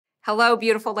Hello,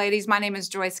 beautiful ladies. My name is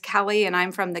Joyce Kelly, and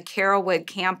I'm from the Carrollwood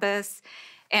campus.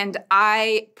 And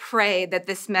I pray that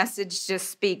this message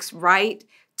just speaks right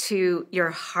to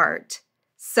your heart.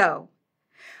 So,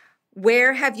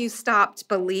 where have you stopped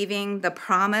believing the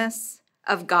promise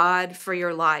of God for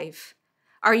your life?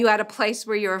 Are you at a place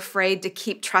where you're afraid to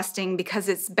keep trusting because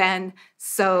it's been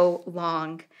so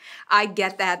long? I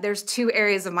get that. There's two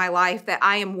areas of my life that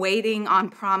I am waiting on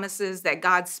promises that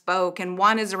God spoke. And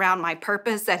one is around my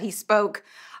purpose that he spoke.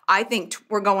 I think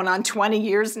we're going on 20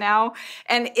 years now.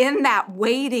 And in that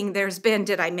waiting, there's been,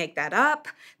 did I make that up?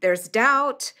 There's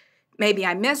doubt. Maybe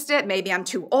I missed it. Maybe I'm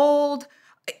too old.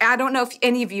 I don't know if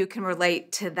any of you can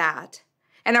relate to that.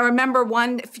 And I remember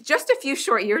just a few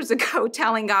short years ago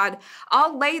telling God,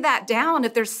 I'll lay that down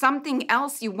if there's something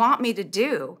else you want me to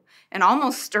do. And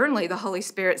almost sternly, the Holy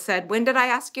Spirit said, when did I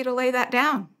ask you to lay that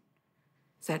down?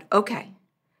 I said, okay.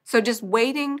 So just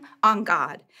waiting on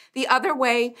God. The other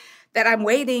way that I'm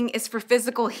waiting is for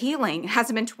physical healing. It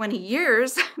hasn't been 20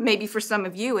 years. Maybe for some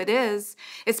of you it is.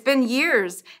 It's been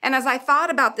years. And as I thought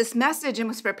about this message and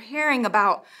was preparing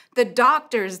about the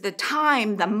doctors, the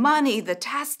time, the money, the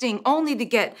testing, only to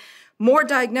get more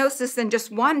diagnosis and just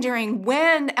wondering,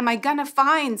 when am I going to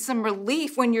find some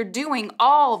relief when you're doing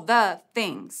all the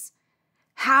things?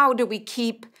 How do we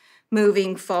keep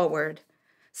moving forward?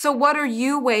 So what are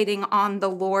you waiting on the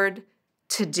Lord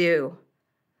to do?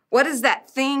 What is that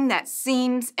thing that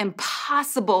seems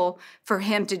impossible for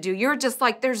him to do? You're just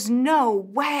like, there's no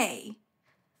way.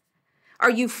 Are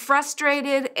you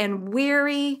frustrated and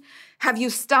weary? Have you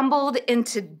stumbled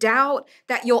into doubt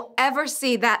that you'll ever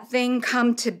see that thing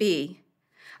come to be?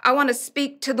 I want to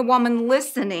speak to the woman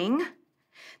listening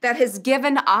that has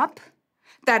given up,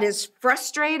 that is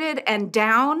frustrated and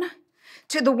down,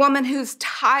 to the woman who's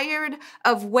tired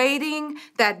of waiting,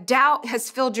 that doubt has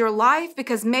filled your life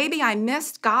because maybe I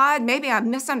missed God, maybe I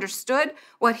misunderstood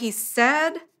what he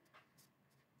said,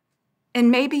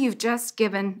 and maybe you've just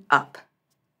given up.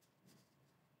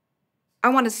 I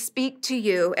want to speak to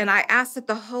you, and I ask that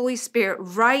the Holy Spirit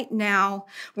right now,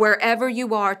 wherever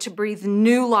you are, to breathe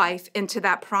new life into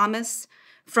that promise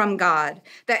from God,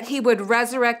 that he would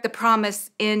resurrect the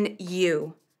promise in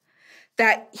you,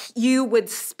 that you would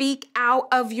speak out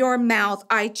of your mouth,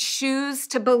 I choose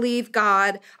to believe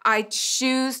God. I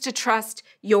choose to trust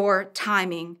your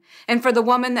timing. And for the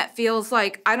woman that feels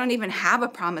like, I don't even have a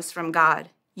promise from God,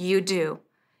 you do.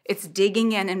 It's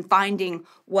digging in and finding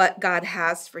what God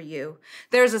has for you.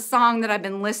 There's a song that I've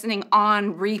been listening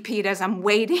on repeat as I'm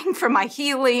waiting for my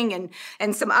healing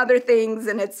and some other things,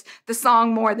 and it's the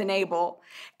song More Than Able.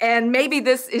 And maybe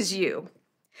this is you.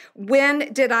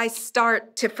 When did I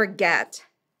start to forget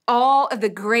all of the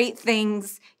great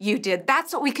things you did?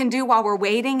 That's what we can do while we're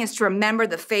waiting, is to remember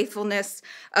the faithfulness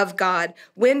of God.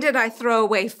 When did I throw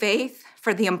away faith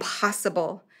for the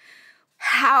impossible?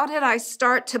 How did I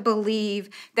start to believe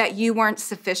that you weren't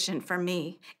sufficient for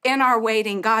me? In our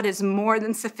waiting, God is more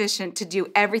than sufficient to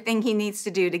do everything he needs to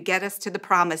do to get us to the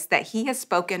promise that he has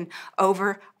spoken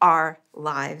over our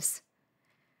lives.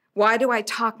 Why do I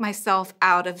talk myself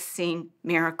out of seeing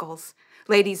miracles?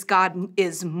 Ladies, God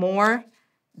is more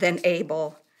than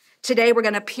able. Today, we're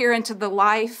going to peer into the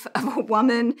life of a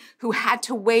woman who had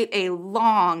to wait a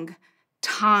long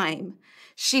time.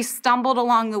 She stumbled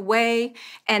along the way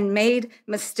and made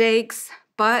mistakes,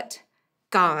 but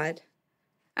God.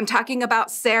 I'm talking about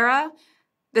Sarah,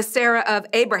 the Sarah of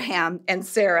Abraham and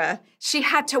Sarah. She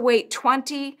had to wait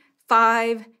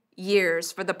 25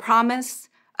 years for the promise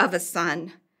of a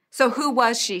son. So who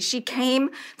was she? She came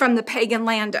from the pagan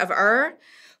land of Ur.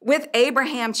 With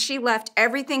Abraham, she left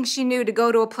everything she knew to go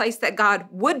to a place that God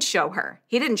would show her.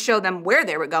 He didn't show them where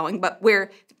they were going, but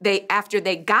after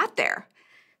they got there.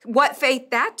 What faith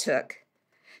that took.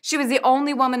 She was the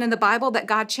only woman in the Bible that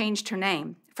God changed her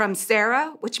name from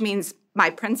Sarah, which means my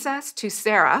princess, to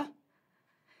Sarah,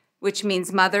 which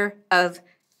means mother of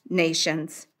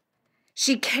nations.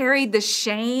 She carried the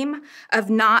shame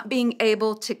of not being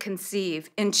able to conceive,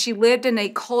 and she lived in a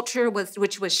culture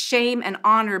which was shame and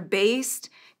honor based.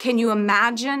 Can you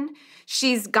imagine?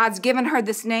 God's given her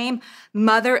this name,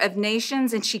 Mother of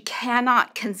Nations, and she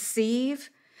cannot conceive.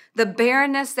 The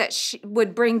barrenness that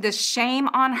would bring this shame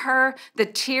on her, the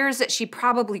tears that she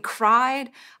probably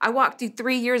cried. I walked through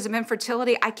 3 years of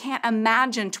infertility. I can't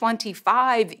imagine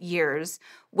 25 years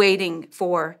waiting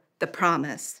for the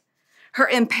promise. Her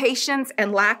impatience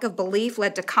and lack of belief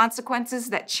led to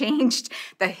consequences that changed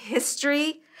the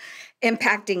history,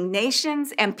 impacting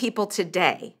nations and people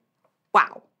today.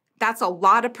 Wow, that's a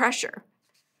lot of pressure.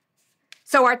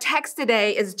 So our text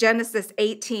today is Genesis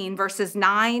 18, verses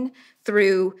 9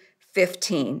 through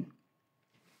 15.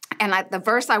 And the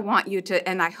verse I want you to,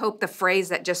 and I hope the phrase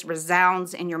that just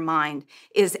resounds in your mind,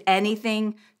 is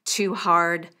anything too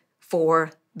hard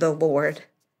for the Lord?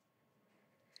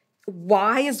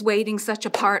 Why is waiting such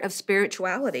a part of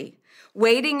spirituality?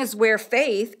 Waiting is where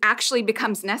faith actually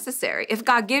becomes necessary. If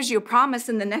God gives you a promise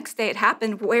and the next day it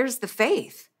happened, where's the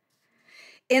faith?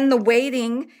 In the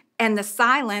waiting and the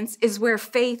silence is where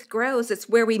faith grows. It's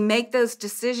where we make those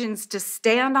decisions to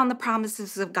stand on the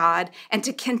promises of God and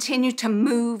to continue to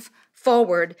move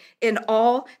forward in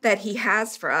all that he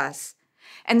has for us.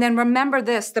 And then remember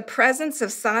this, the presence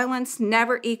of silence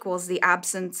never equals the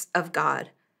absence of God.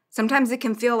 Sometimes it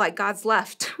can feel like God's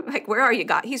left. Like, where are you,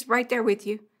 God? He's right there with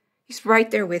you. He's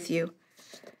right there with you.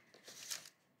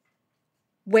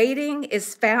 Waiting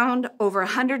is found over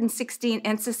 116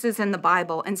 instances in the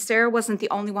Bible, and Sarah wasn't the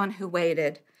only one who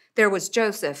waited. There was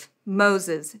Joseph,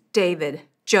 Moses, David,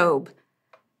 Job,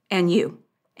 and you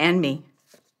and me.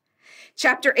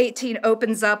 Chapter 18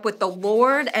 opens up with the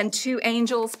Lord and two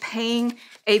angels paying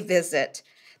a visit.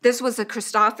 This was a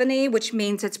Christophany, which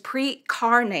means it's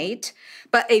pre-carnate,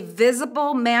 but a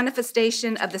visible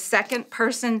manifestation of the second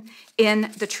person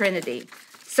in the Trinity.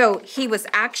 So he was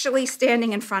actually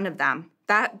standing in front of them.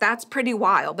 That's pretty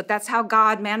wild, but that's how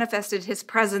God manifested his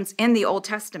presence in the Old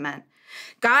Testament.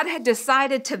 God had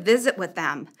decided to visit with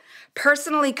them,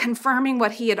 personally confirming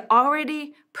what he had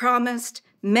already promised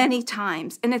many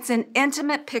times. And it's an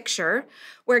intimate picture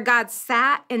where God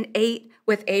sat and ate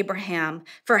with Abraham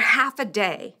for half a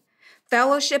day,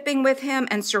 fellowshipping with him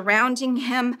and surrounding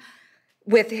him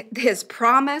with his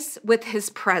promise, with his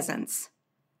presence.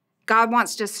 God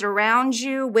wants to surround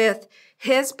you with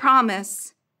his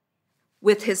promise,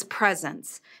 with his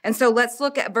presence. And so let's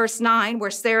look at verse 9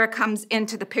 where Sarah comes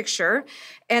into the picture.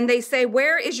 And they say,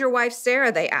 "Where is your wife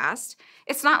Sarah?" they asked.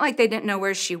 It's not like they didn't know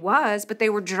where she was, but they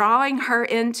were drawing her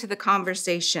into the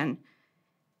conversation.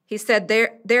 He said,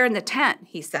 they're in the tent,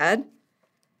 he said.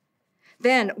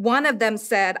 Then one of them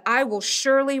said, "I will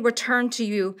surely return to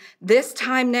you this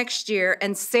time next year,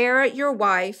 and Sarah, your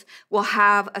wife, will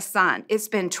have a son." It's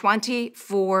been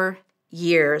 24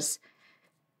 years.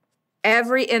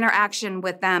 Every interaction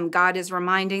with them, God is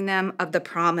reminding them of the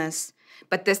promise.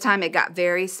 But this time it got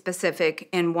very specific.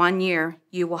 In 1 year,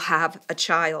 you will have a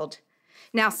child.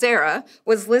 Now, Sarah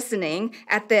was listening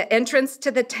at the entrance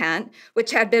to the tent, which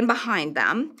had been behind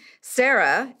them.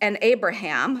 Sarah and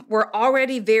Abraham were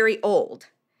already very old,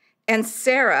 and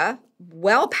Sarah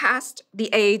well past the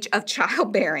age of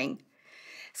childbearing.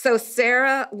 So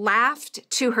Sarah laughed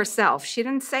to herself. She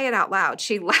didn't say it out loud.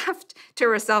 She laughed to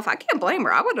herself. I can't blame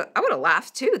her. I would have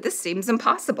laughed too. This seems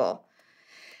impossible.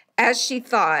 As she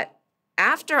thought,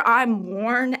 after I'm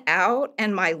worn out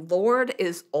and my Lord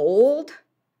is old,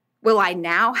 will I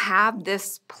now have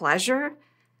this pleasure?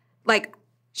 Like,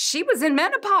 she was in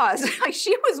menopause. Like,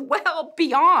 she was well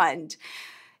beyond.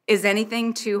 Is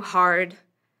anything too hard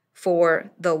for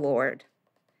the Lord?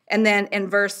 And then in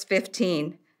verse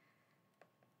 15,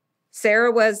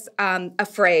 Sarah was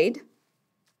afraid,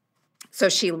 so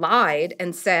she lied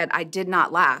and said, "I did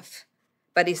not laugh."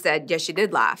 But he said, "Yes, you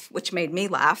did laugh," which made me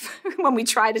laugh when we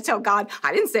try to tell God,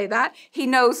 "I didn't say that." He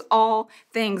knows all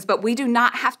things, but we do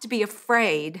not have to be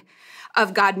afraid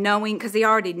of God knowing, because he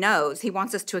already knows. He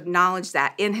wants us to acknowledge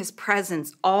that in his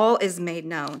presence, all is made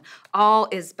known. All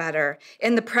is better.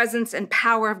 In the presence and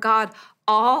power of God,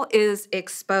 all is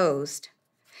exposed.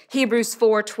 Hebrews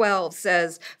 4:12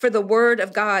 says, "For the word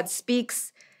of God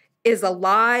is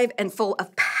alive and full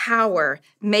of power,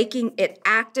 making it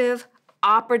active,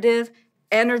 operative,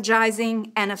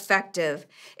 energizing, and effective.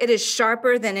 It is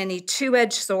sharper than any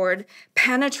two-edged sword,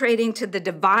 penetrating to the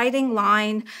dividing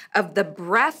line of the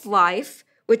breath life,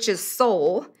 which is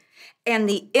soul, and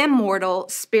the immortal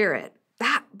spirit."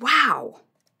 Wow.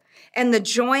 "And the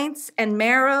joints and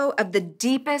marrow of the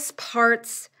deepest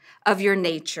parts of your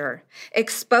nature,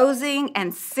 exposing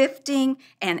and sifting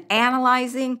and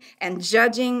analyzing and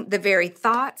judging the very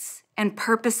thoughts and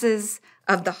purposes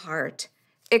of the heart."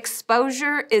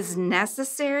 Exposure is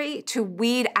necessary to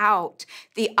weed out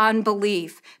the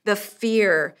unbelief, the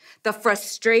fear, the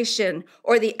frustration,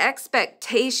 or the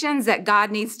expectations that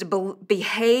God needs to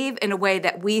behave in a way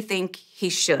that we think he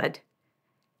should.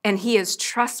 And he is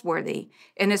trustworthy.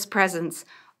 In his presence,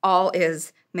 all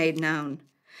is made known.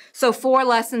 So 4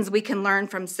 lessons we can learn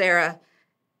from Sarah.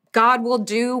 God will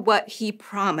do what he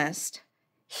promised.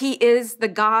 He is the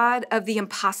God of the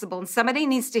impossible. And somebody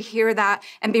needs to hear that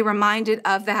and be reminded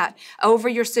of that over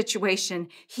your situation.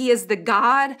 He is the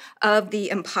God of the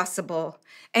impossible.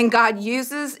 And God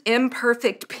uses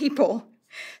imperfect people.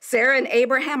 Sarah and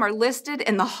Abraham are listed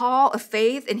in the hall of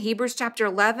faith in Hebrews chapter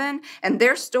 11, and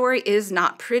their story is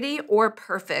not pretty or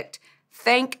perfect.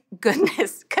 Thank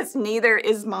goodness, because neither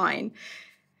is mine.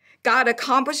 God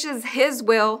accomplishes his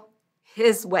will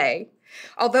his way.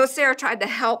 Although Sarah tried to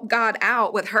help God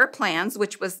out with her plans,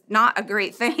 which was not a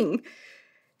great thing,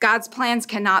 God's plans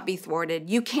cannot be thwarted.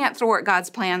 You can't thwart God's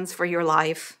plans for your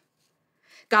life.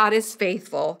 God is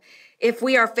faithful. If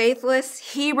we are faithless,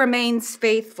 he remains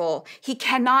faithful. He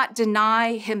cannot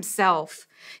deny himself.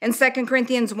 In 2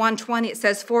 Corinthians 1:20, it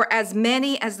says, "For as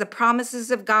many as the promises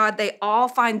of God, they all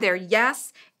find their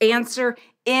yes answer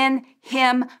in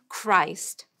him,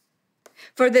 Christ.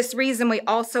 For this reason, we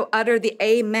also utter the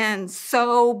amen,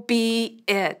 so be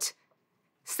it."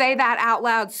 Say that out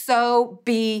loud, so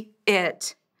be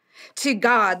it. To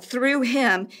God, through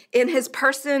him, in his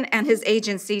person and his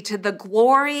agency, to the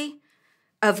glory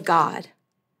of God.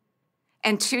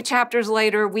 And 2 chapters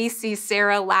later, we see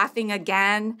Sarah laughing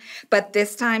again, but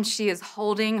this time she is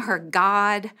holding her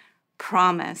God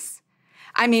promise.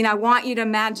 I mean, I want you to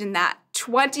imagine that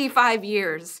 25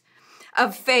 years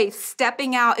of faith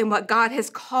stepping out in what God has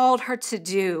called her to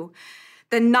do.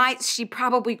 The nights she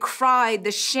probably cried,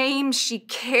 the shame she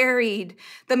carried,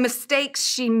 the mistakes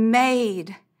she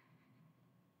made.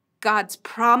 God's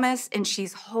promise, and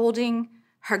she's holding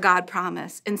her God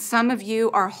promise. And some of you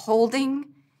are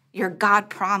holding your God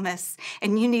promise,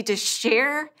 and you need to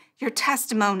share your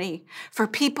testimony for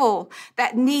people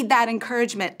that need that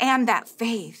encouragement and that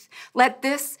faith. Let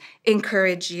this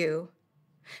encourage you.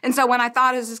 And so when I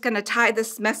thought I was just going to tie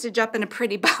this message up in a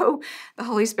pretty bow, the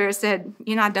Holy Spirit said,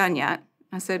 "You're not done yet."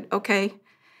 I said, "Okay.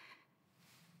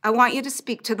 I want you to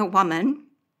speak to the woman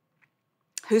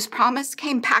whose promise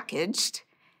came packaged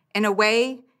in a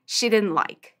way she didn't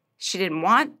like. She didn't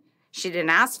want, she didn't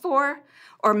ask for,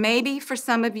 or maybe for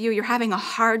some of you, you're having a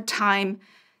hard time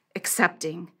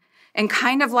accepting. And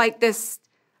kind of like this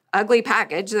ugly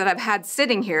package that I've had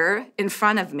sitting here in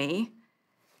front of me,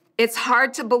 it's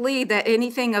hard to believe that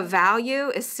anything of value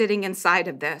is sitting inside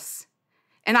of this.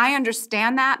 And I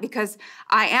understand that because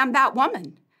I am that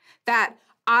woman, that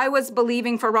I was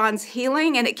believing for Ron's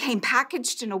healing and it came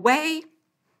packaged in a way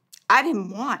I didn't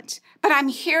want. But I'm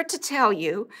here to tell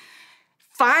you,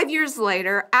 5 years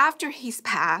later, after he's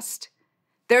passed,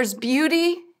 there's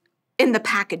beauty in the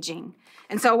packaging.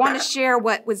 And so I want to share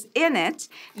what was in it.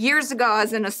 Years ago, I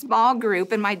was in a small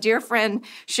group, and my dear friend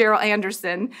Cheryl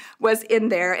Anderson was in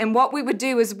there. And what we would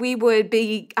do is we would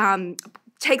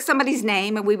take somebody's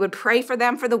name, and we would pray for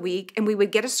them for the week, and we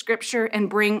would get a scripture and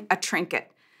bring a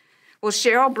trinket. Well,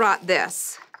 Cheryl brought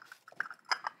this,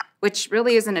 which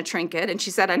really isn't a trinket. And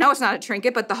she said, "I know it's not a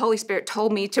trinket, but the Holy Spirit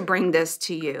told me to bring this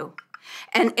to you."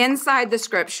 And inside the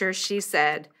scripture, she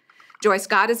said, "Joyce,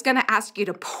 God is going to ask you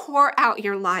to pour out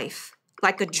your life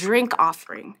like a drink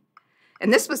offering."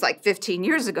 And this was like 15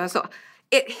 years ago. So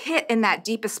it hit in that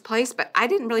deepest place, but I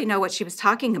didn't really know what she was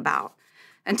talking about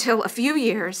until a few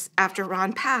years after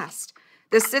Ron passed.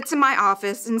 This sits in my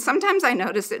office, and sometimes I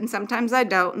notice it and sometimes I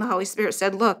don't. And the Holy Spirit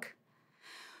said, "Look,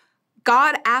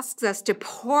 God asks us to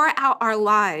pour out our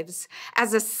lives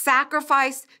as a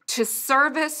sacrifice to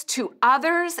service to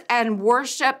others and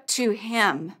worship to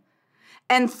him."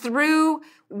 And through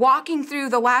walking through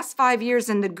the last 5 years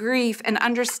in the grief and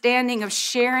understanding of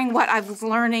sharing what I was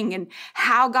learning and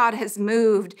how God has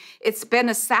moved, it's been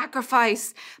a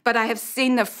sacrifice, but I have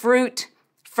seen the fruit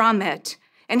from it.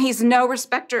 And he's no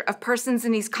respecter of persons,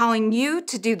 and he's calling you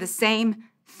to do the same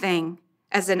thing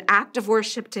as an act of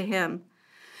worship to him.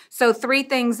 So 3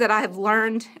 things that I have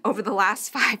learned over the last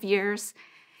 5 years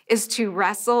is to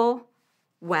wrestle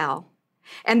well.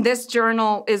 And this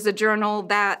journal is a journal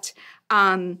that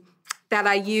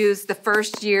I used the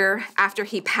first year after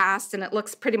he passed, and it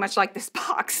looks pretty much like this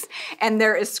box. And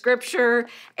there is scripture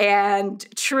and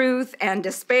truth and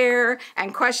despair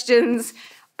and questions,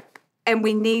 and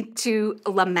we need to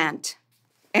lament.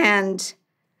 And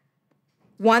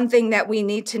one thing that we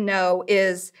need to know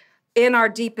is in our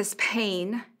deepest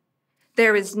pain,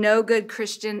 there is no good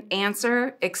Christian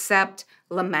answer except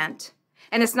lament.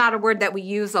 And it's not a word that we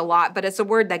use a lot, but it's a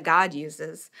word that God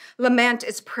uses. Lament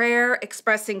is prayer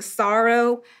expressing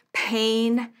sorrow,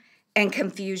 pain, and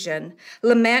confusion.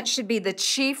 Lament should be the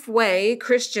chief way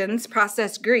Christians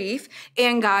process grief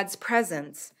in God's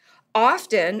presence.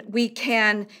 Often we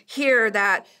can hear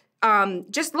that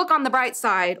just look on the bright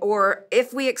side, or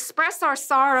if we express our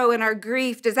sorrow and our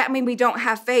grief, does that mean we don't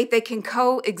have faith? They can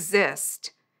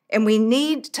coexist. And we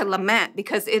need to lament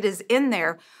because it is in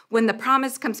there when the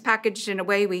promise comes packaged in a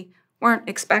way we weren't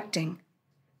expecting.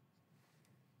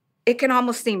 It can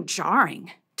almost seem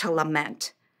jarring to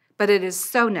lament, but it is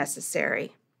so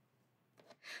necessary.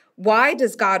 Why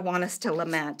does God want us to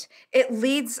lament? It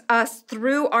leads us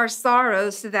through our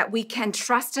sorrows so that we can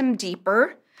trust him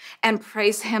deeper, and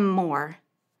praise him more.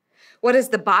 What does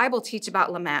the Bible teach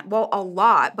about lament? Well, a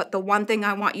lot, but the one thing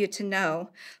I want you to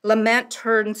know, lament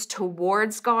turns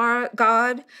towards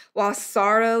God, while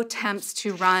sorrow tempts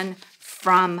to run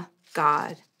from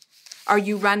God. Are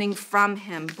you running from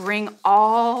him? Bring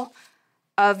all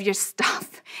of your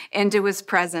stuff into his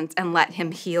presence and let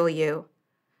him heal you.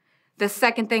 The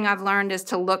second thing I've learned is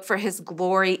to look for his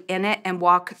glory in it and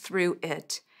walk through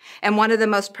it. And one of the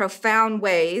most profound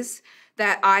ways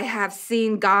that I have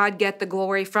seen God get the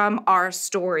glory from our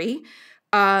story,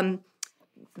 the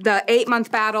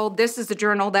 8-month battle, this is the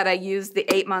journal that I used,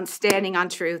 the 8 months standing on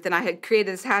truth. And I had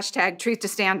created this hashtag, truth to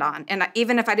stand on. And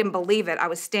even if I didn't believe it, I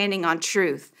was standing on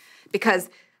truth, because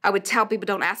I would tell people,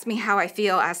 don't ask me how I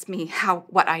feel, ask me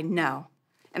what I know.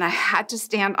 And I had to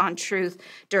stand on truth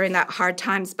during that hard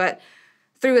times. But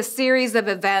through a series of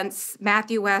events,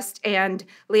 Matthew West and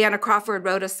Leanna Crawford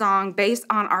wrote a song based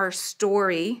on our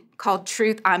story called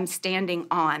Truth I'm Standing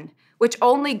On, which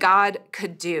only God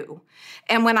could do.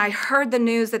 And when I heard the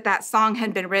news that that song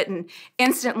had been written,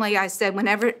 instantly I said,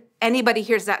 whenever anybody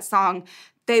hears that song,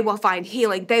 they will find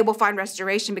healing, they will find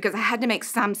restoration, because I had to make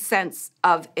some sense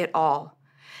of it all.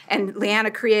 And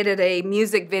Leanna created a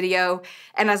music video.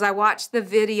 And as I watched the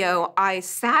video, I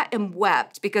sat and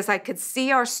wept because I could see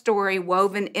our story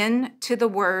woven into the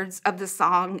words of the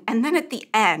song. And then at the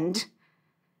end,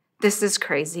 this is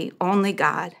crazy, only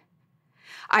God.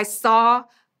 I saw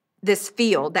this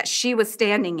field that she was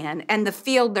standing in, and the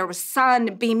field, there was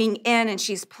sun beaming in, and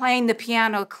she's playing the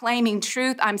piano, claiming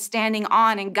truth I'm standing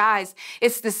on. And guys,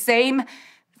 it's the same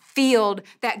field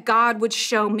that God would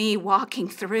show me walking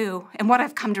through. And what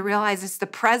I've come to realize is the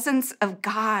presence of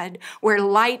God, where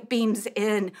light beams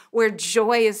in, where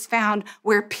joy is found,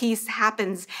 where peace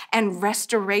happens, and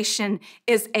restoration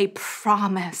is a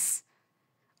promise.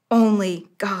 Only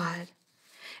God.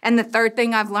 And the third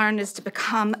thing I've learned is to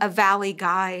become a valley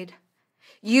guide.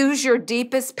 Use your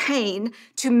deepest pain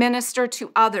to minister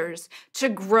to others, to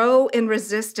grow in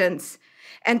resistance,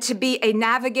 and to be a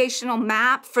navigational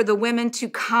map for the women to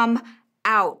come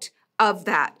out of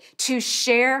that, to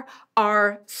share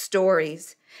our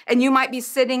stories. And you might be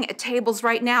sitting at tables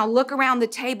right now. Look around the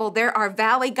table. There are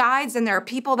valley guides and there are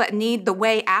people that need the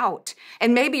way out.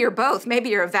 And maybe you're both. Maybe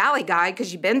you're a valley guide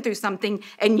because you've been through something,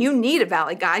 and you need a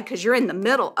valley guide because you're in the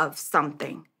middle of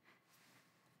something.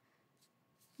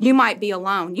 You might be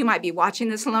alone. You might be watching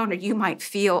this alone, or you might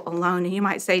feel alone. And you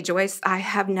might say, Joyce, I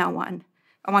have no one.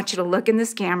 I want you to look in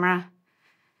this camera,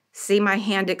 see my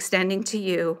hand extending to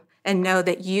you, and know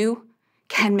that you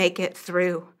can make it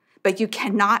through, but you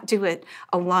cannot do it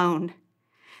alone.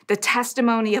 The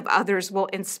testimony of others will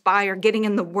inspire. Getting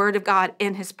in the Word of God,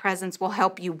 in His presence, will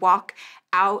help you walk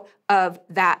out of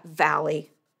that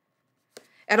valley.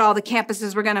 At all the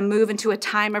campuses, we're going to move into a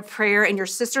time of prayer, and your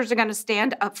sisters are going to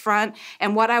stand up front.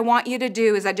 And what I want you to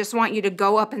do is I just want you to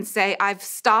go up and say, I've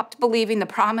stopped believing the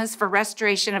promise for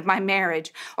restoration of my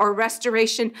marriage, or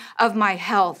restoration of my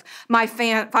health, my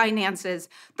finances,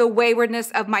 the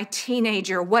waywardness of my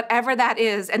teenager, whatever that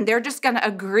is. And they're just going to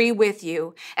agree with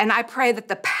you. And I pray that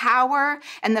the power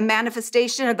and the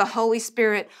manifestation of the Holy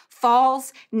Spirit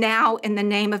falls now in the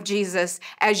name of Jesus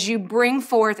as you bring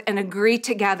forth and agree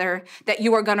together that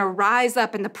you are going to rise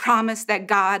up in the promise that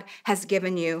God has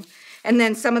given you. And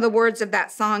then some of the words of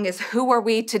that song is, who are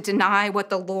we to deny what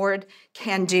the Lord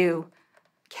can do?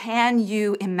 Can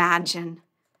you imagine,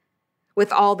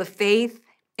 with all the faith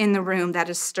in the room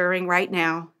that is stirring right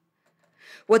now,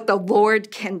 what the Lord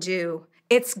can do?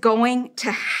 It's going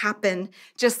to happen.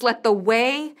 Just let the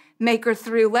way maker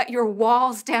through. Let your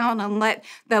walls down and let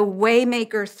the way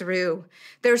maker through.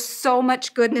 There's so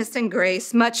much goodness and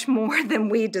grace, much more than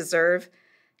we deserve,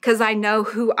 because I know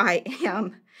who I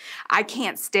am. I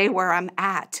can't stay where I'm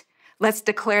at. Let's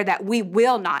declare that we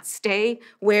will not stay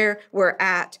where we're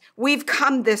at. We've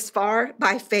come this far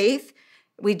by faith.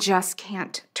 We just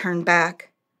can't turn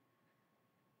back,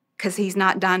 because He's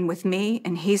not done with me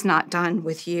and He's not done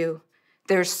with you.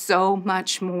 There's so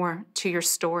much more to your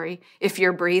story. If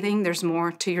you're breathing, there's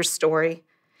more to your story.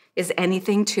 Is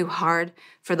anything too hard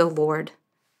for the Lord?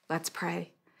 Let's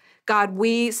pray. God,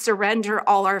 we surrender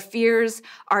all our fears,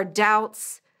 our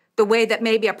doubts, the way that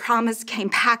maybe a promise came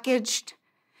packaged.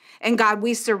 And God,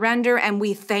 we surrender and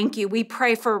we thank you. We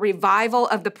pray for a revival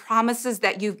of the promises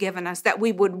that you've given us, that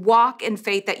we would walk in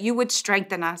faith, that you would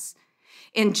strengthen us.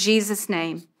 In Jesus'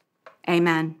 name,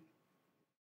 amen.